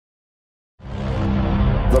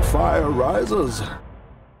The fire rises.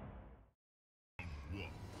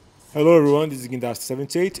 Hello everyone, this is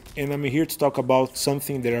Gindas78 and I'm here to talk about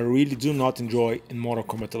something that I really do not enjoy in Mortal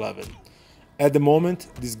Kombat 11. At the moment,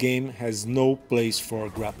 this game has no place for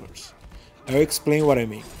grapplers. I'll explain what I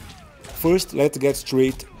mean. First, let's get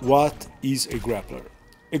straight what is a grappler.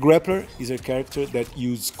 A grappler is a character that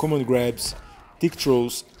uses command grabs, tick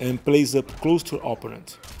throws and plays up close to the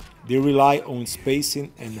opponent. They rely on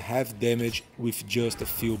spacing and have damage with just a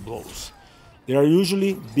few blows. They are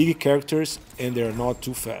usually big characters and they are not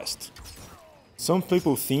too fast. Some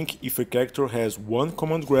people think if a character has one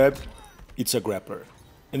command grab, it's a grappler.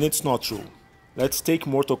 And it's not true. Let's take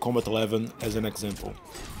Mortal Kombat 11 as an example.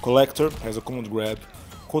 Collector has a command grab,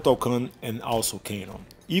 Kotal Kahn and also Kano.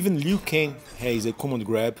 Even Liu Kang has a command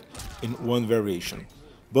grab in one variation,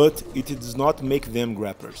 but it does not make them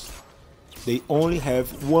grapplers. They only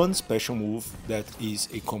have one special move that is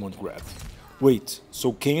a command grab. Wait,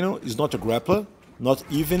 so Kano is not a grappler? Not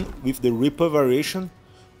even with the Reaper variation?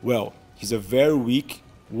 Well, he's a very weak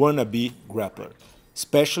wannabe grappler,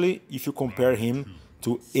 especially if you compare him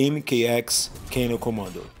to MKX Kano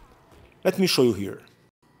Commando. Let me show you here.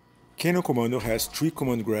 Kano Commando has 3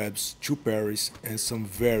 command grabs, 2 parries and some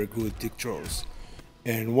very good tick throws.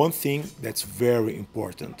 And one thing that's very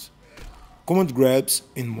important. Command grabs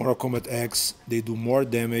in Mortal Kombat X, they do more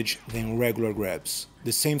damage than regular grabs.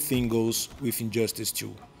 The same thing goes with Injustice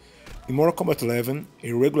 2. In Mortal Kombat 11,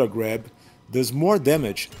 a regular grab does more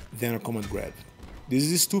damage than a command grab. This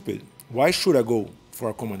is stupid. Why should I go for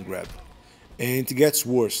a command grab? And it gets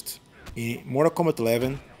worse. In Mortal Kombat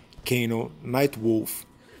 11, Kano, Nightwolf,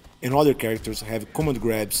 and other characters have command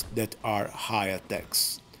grabs that are high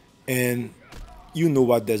attacks. And you know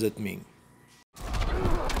what does it mean.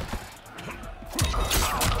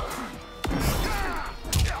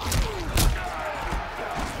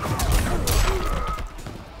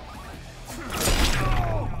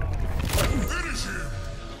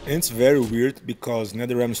 And it's very weird because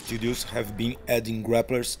NetherRealm Studios have been adding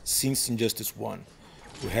grapplers since Injustice 1.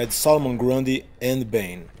 We had Solomon Grundy and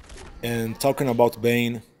Bane. And talking about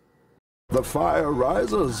Bane... The fire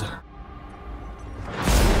rises.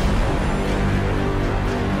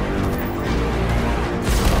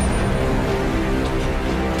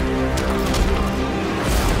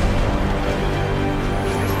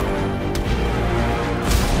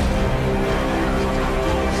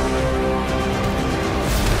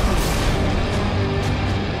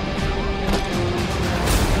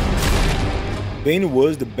 Bane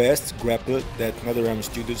was the best grappler that NetherRealm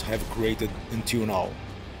Studios have created until now.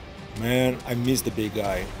 Man, I miss the big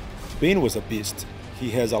guy. Bane was a beast. He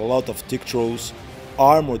has a lot of tick throws,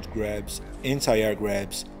 armored grabs, anti-air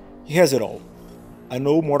grabs. He has it all. I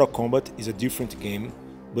know Mortal Kombat is a different game,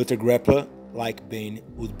 but a grappler like Bane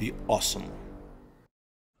would be awesome.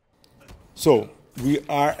 So, we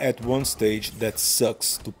are at one stage that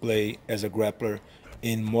sucks to play as a grappler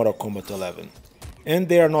in Mortal Kombat 11. And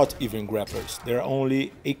they are not even grapplers, they are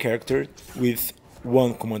only a character with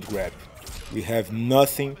one command grab. We have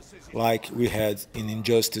nothing like we had in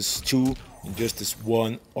Injustice 2, Injustice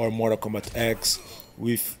 1 or Mortal Kombat X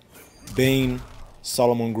with Bane,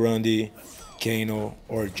 Solomon Grundy, Kano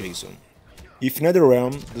or Jason. If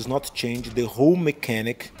NetherRealm does not change the whole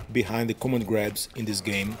mechanic behind the command grabs in this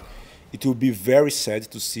game, it will be very sad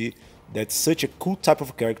to see that such a cool type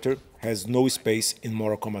of character has no space in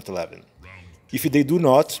Mortal Kombat 11. If they do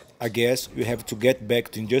not, I guess we have to get back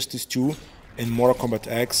to Injustice 2 and Mortal Kombat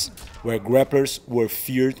X, where grapplers were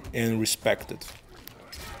feared and respected.